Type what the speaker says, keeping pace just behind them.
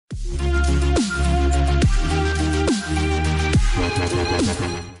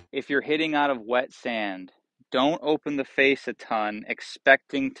if you're hitting out of wet sand, don't open the face a ton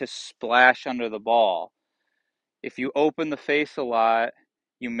expecting to splash under the ball. If you open the face a lot,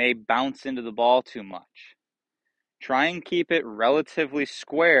 you may bounce into the ball too much. Try and keep it relatively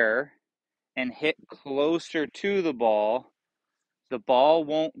square and hit closer to the ball. The ball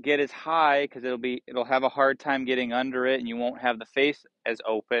won't get as high because it'll have a hard time getting under it, and you won't have the face as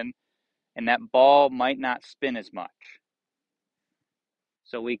open, and that ball might not spin as much.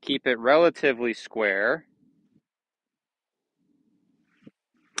 So we keep it relatively square,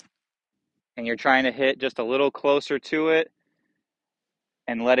 and you're trying to hit just a little closer to it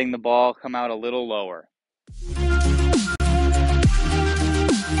and letting the ball come out a little lower.